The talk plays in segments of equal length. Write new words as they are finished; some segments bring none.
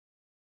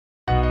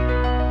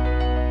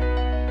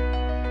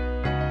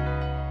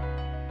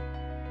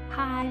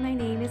Hi, my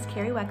name is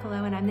Carrie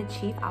Weckelo and I'm the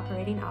Chief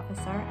Operating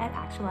Officer at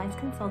Actualize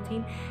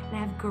Consulting, and I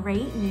have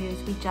great news.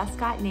 We just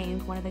got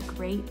named one of the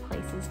great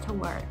places to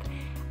work.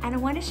 And I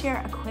want to share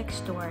a quick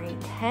story.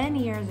 10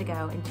 years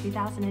ago in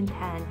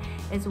 2010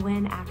 is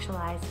when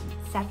Actualize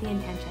set the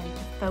intention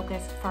to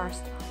focus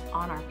first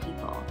on our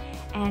people.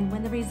 And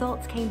when the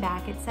results came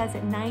back, it says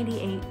that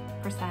 98%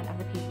 of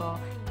the people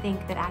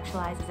think that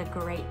Actualize is a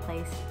great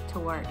place to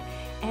work.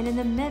 And in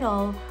the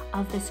middle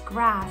of this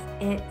graph,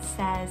 it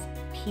says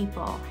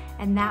people.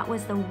 And that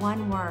was the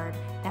one word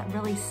that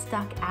really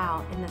stuck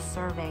out in the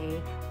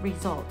survey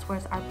results,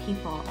 was our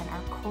people and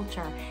our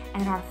culture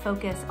and our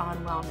focus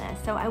on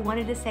wellness. So I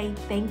wanted to say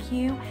thank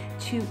you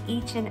to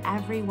each and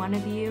every one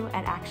of you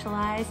at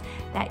Actualize,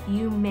 that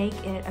you make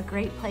it a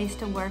great place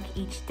to work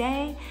each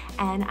day.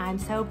 And I'm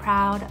so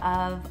proud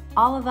of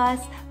all of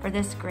us for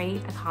this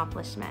great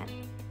accomplishment.